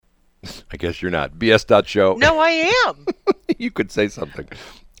I guess you're not. BS.show. No, I am. You could say something.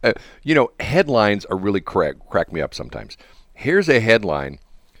 Headlines are really crack me up sometimes. Here's a headline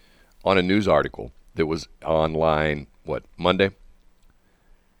on a news article that was online, Monday?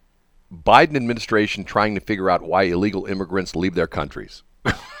 Biden administration trying to figure out why illegal immigrants leave their countries.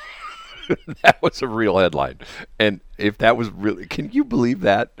 That was a real headline. And if that was really, can you believe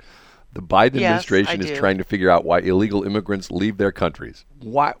that? The Biden administration is trying to figure out why illegal immigrants leave their countries.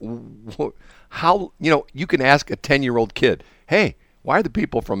 Why? How? You can ask a 10-year-old kid, hey, why are the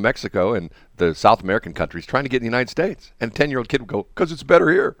people from Mexico and the South American countries trying to get in the United States? And a 10-year-old kid would go, because it's better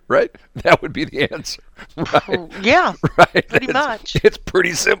here, right? That would be the answer. Right? Yeah, right? Pretty much. It's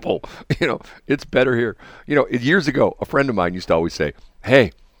pretty simple. It's better here. Years ago, a friend of mine used to always say,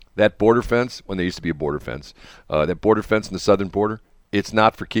 hey, that border fence, when there used to be a border fence, that border fence in the southern border, it's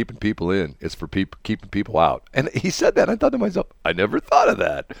not for keeping people in. It's for keeping people out. And he said that. I thought to myself, I never thought of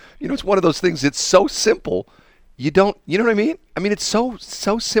that. It's one of those things. It's so simple. You know what I mean? I mean, it's so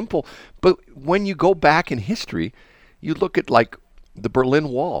simple. But when you go back in history, you look at like the Berlin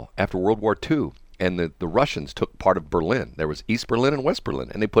Wall after World War II, and the Russians took part of Berlin. There was East Berlin and West Berlin,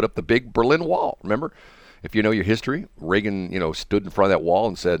 and they put up the big Berlin Wall. Remember? If you know your history, Reagan, stood in front of that wall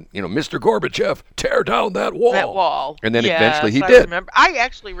and said, Mr. Gorbachev, tear down that wall. That wall. And then eventually he I did. I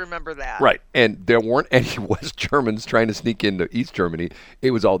actually remember that. Right. And there weren't any West Germans trying to sneak into East Germany.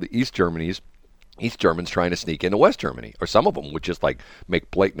 It was all the East Germans trying to sneak into West Germany. Or some of them would just make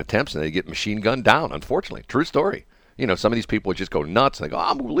blatant attempts and they'd get machine gunned down, unfortunately. True story. Some of these people would just go nuts and they go,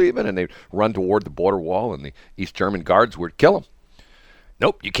 I'm leaving. And they'd run toward the border wall and the East German guards would kill them.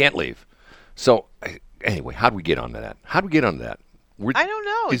 Nope, you can't leave. So anyway, how do we get onto that? I don't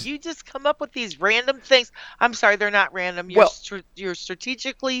know. You just come up with these random things. I'm sorry, they're not random. You're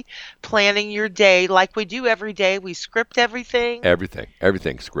strategically planning your day like we do every day. We script everything.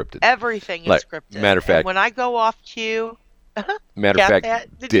 Everything's scripted. Everything is scripted. Matter of fact, and when I go off cue, matter of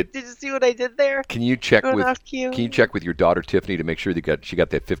fact, did you see what I did there? Can you check with your daughter Tiffany to make sure she got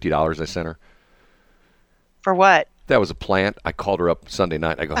that $50 I sent her? For what? That was a plant. I called her up Sunday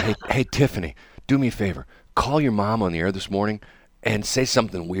night. I go, hey Tiffany, do me a favor. Call your mom on the air this morning and say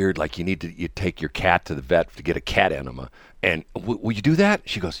something weird like you take your cat to the vet to get a cat enema. And will you do that?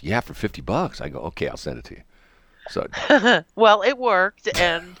 She goes, yeah, for $50. I go, okay, I'll send it to you. So well, it worked,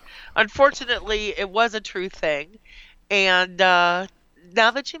 and unfortunately, it was a true thing. And now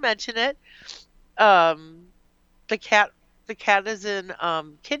that you mention it, the cat is in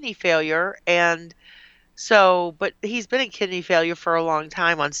kidney failure, and so, but he's been in kidney failure for a long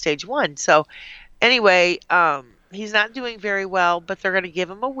time on stage 1. So anyway, he's not doing very well, but they're going to give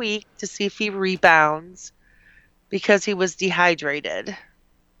him a week to see if he rebounds because he was dehydrated.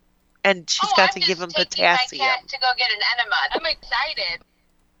 And she's got to give him potassium. I'm just taking my cat to go get an enema. I'm excited.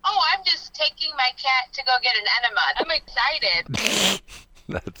 I'm just taking my cat to go get an enema. I'm excited.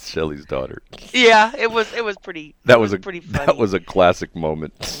 That's Shelley's daughter. Yeah, it was pretty. That was pretty funny. That was a classic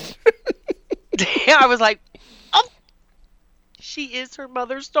moment. I was like, oh, she is her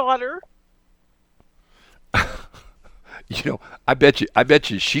mother's daughter. I bet you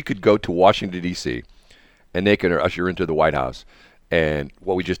she could go to Washington D.C. and they can usher her into the White House, and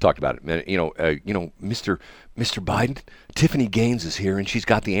what we just talked about. Mr. Biden, Tiffany Gaines is here, and she's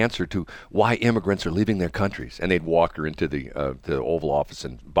got the answer to why immigrants are leaving their countries. And they'd walk her into the Oval Office,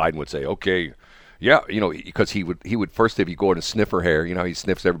 and Biden would say, okay. Yeah, because he would first, if you go in and sniff her hair, he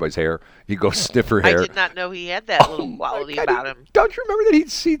sniffs everybody's hair. He'd go sniff her hair. I did not know he had that little quality about him. Don't you remember that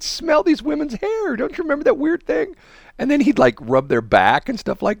he'd smell these women's hair? Don't you remember that weird thing? And then he'd rub their back and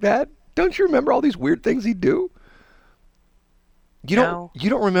stuff like that. Don't you remember all these weird things he'd do? You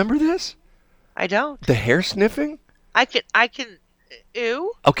don't remember this? I don't. The hair sniffing? I can.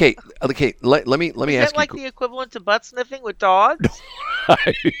 Ew. Okay. Let me ask you. Is that like the equivalent to butt sniffing with dogs?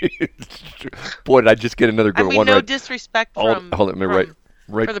 Boy, did I just get another good one. No disrespect hold on, let me write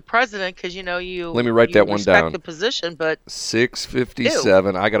for the president, because you. Let me write that one down. Respect the position, but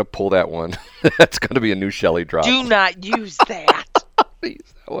 657. I got to pull that one. That's going to be a new Shelley drop. Do not use that. Use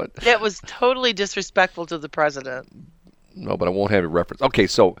that one. That was totally disrespectful to the president. No, but I won't have a reference. Okay,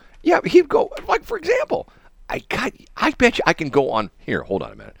 so yeah, he'd go for example. I bet you I can go on here. Hold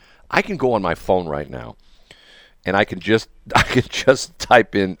on a minute. I can go on my phone right now, and I can just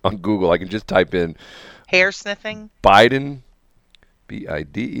type in on Google. I can just type in hair sniffing. Biden,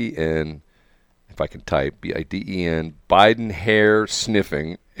 Biden. If I can type Biden, Biden hair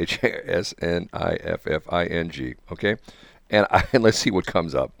sniffing, HSNIFFING. Okay, and let's see what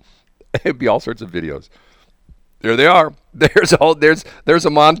comes up. It'd be all sorts of videos. There they are. There's a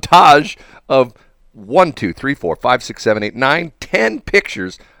montage of 1, 2, 3, 4, 5, 6, 7, 8, 9, 10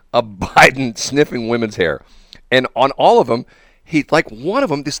 pictures of Biden sniffing women's hair. And on all of them, one of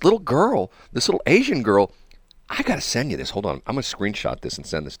them, this little girl, this little Asian girl, I got to send you this. Hold on. I'm going to screenshot this and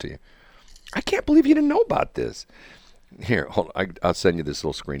send this to you. I can't believe you didn't know about this. Here, hold on. I'll send you this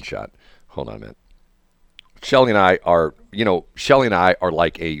little screenshot. Hold on a minute. Shelley and I are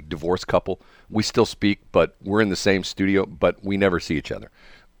like a divorced couple. We still speak, but we're in the same studio, but we never see each other.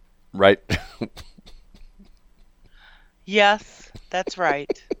 Right? Yes, that's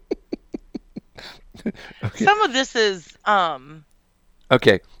right. Okay. Some of this is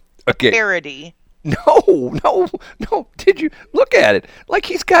Okay. parody. No. Did you look at it? Like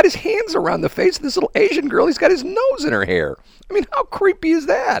he's got his hands around the face of this little Asian girl. He's got his nose in her hair. I mean, how creepy is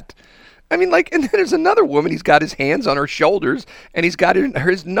that? I mean, like, and then there's another woman. He's got his hands on her shoulders, and he's got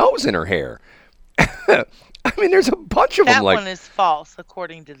his nose in her hair. I mean, there's a bunch of them. That one is false,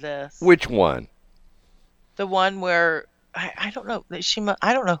 according to this. Which one? The one where I don't know.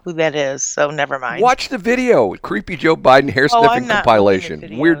 I don't know who that is. So never mind. Watch the video. Creepy Joe Biden hair sniffing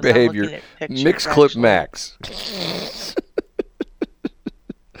compilation. Weird behavior. Mix clip max.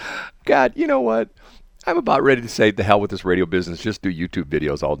 God, you know what? I'm about ready to say the hell with this radio business. Just do YouTube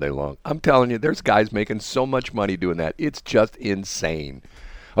videos all day long. I'm telling you, there's guys making so much money doing that. It's just insane.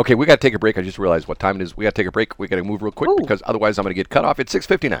 Okay, we got to take a break. I just realized what time it is. We got to take a break. We got to move real quick because otherwise I'm going to get cut off at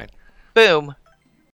 6:59. Boom.